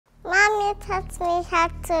They taught me how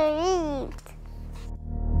to read.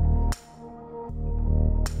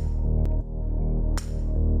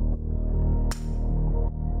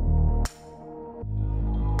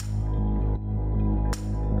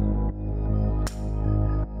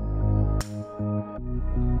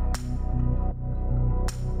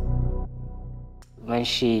 When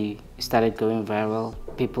she started going viral,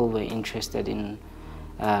 people were interested in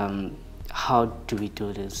how do we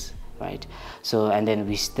do this, right? So, and then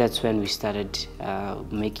that's when we started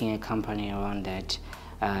making a company around that,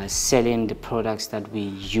 selling the products that we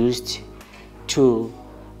used to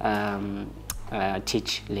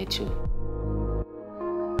teach Letu.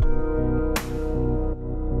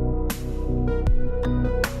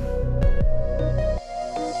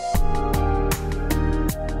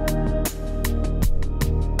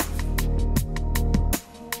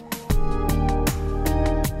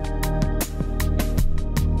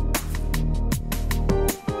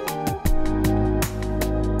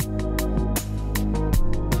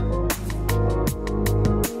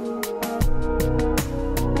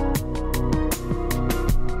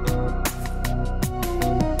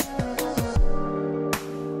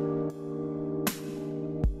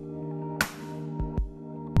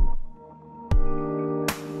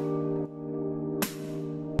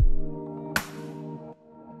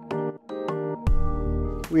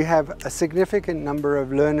 We have a significant number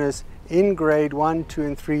of learners in grade 1, 2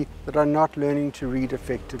 and 3 that are not learning to read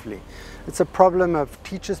effectively. It's a problem of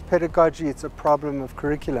teachers' pedagogy, it's a problem of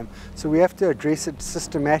curriculum. So we have to address it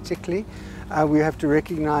systematically. We have to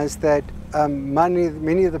recognize that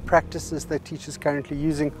many of the practices that teachers are currently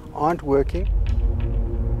using aren't working.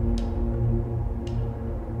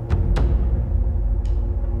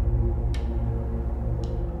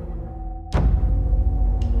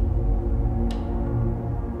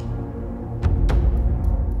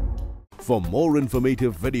 For more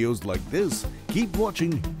informative videos like this, keep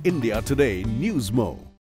watching India Today NewsMo.